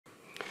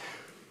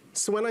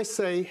So when I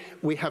say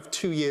we have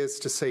 2 years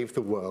to save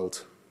the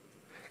world,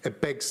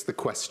 it begs the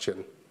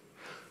question,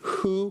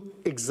 who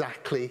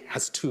exactly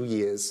has 2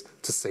 years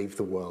to save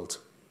the world?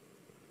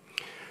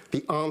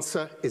 The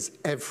answer is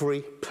every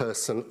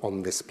person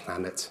on this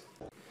planet.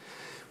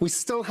 We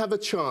still have a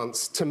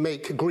chance to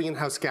make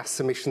greenhouse gas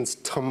emissions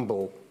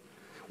tumble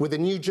with a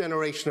new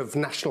generation of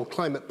national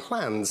climate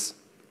plans,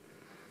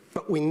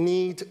 but we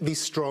need these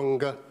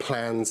stronger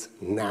plans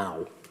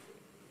now.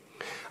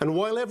 And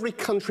while every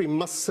country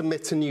must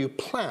submit a new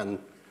plan,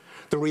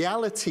 the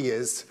reality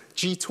is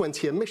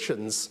G20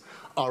 emissions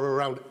are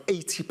around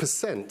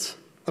 80%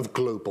 of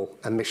global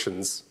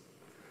emissions.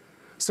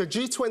 So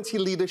G20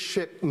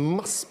 leadership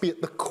must be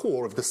at the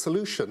core of the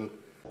solution.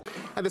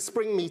 At the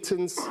spring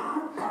meetings,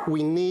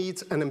 we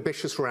need an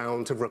ambitious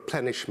round of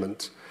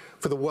replenishment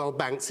for the World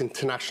Bank's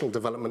International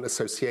Development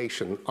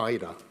Association,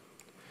 IDA.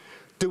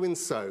 Doing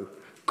so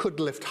could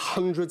lift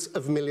hundreds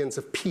of millions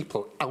of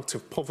people out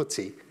of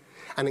poverty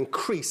and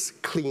increase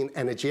clean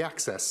energy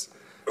access,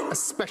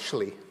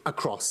 especially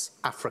across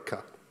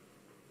Africa.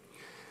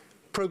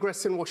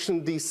 Progress in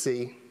Washington,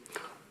 D.C.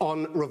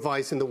 on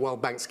revising the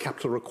World Bank's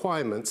capital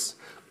requirements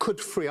could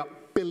free up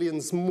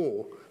billions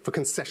more for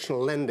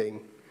concessional lending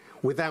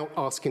without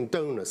asking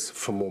donors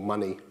for more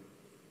money.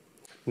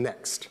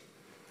 Next,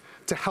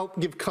 to help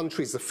give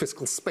countries the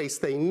fiscal space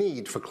they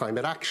need for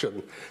climate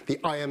action, the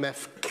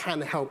IMF can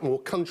help more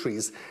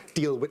countries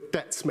deal with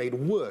debts made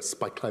worse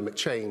by climate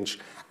change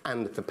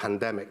and the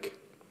pandemic.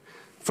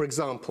 For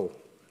example,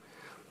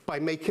 by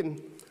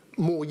making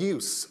more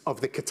use of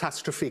the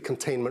Catastrophe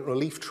Containment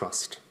Relief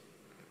Trust.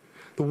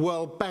 The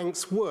World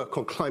Bank's work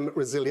on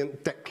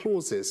climate-resilient debt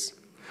clauses,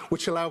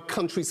 which allow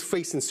countries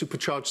facing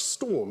supercharged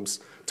storms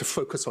to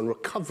focus on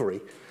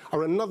recovery,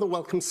 are another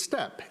welcome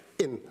step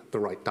in the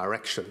right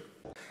direction.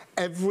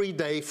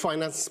 Everyday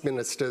finance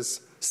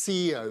ministers,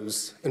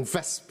 CEOs,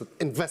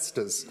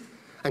 investors,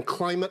 and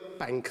climate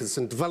bankers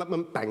and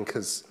development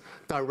bankers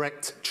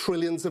direct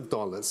trillions of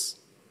dollars.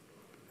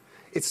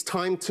 It's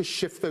time to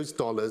shift those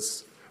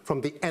dollars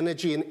from the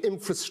energy and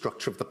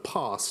infrastructure of the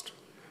past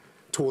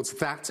towards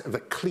that of a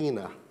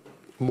cleaner,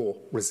 more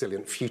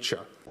resilient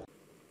future.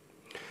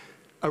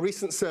 A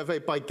recent survey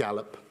by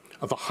Gallup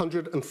of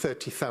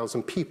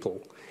 130,000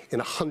 people in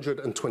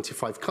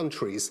 125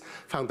 countries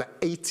found that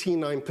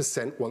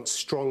 89% want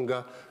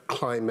stronger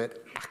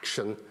climate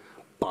action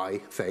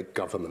by their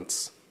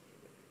governments.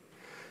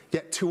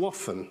 Yet too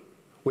often,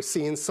 we're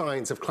seeing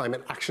signs of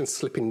climate action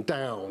slipping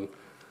down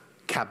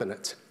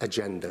cabinet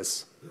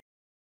agendas.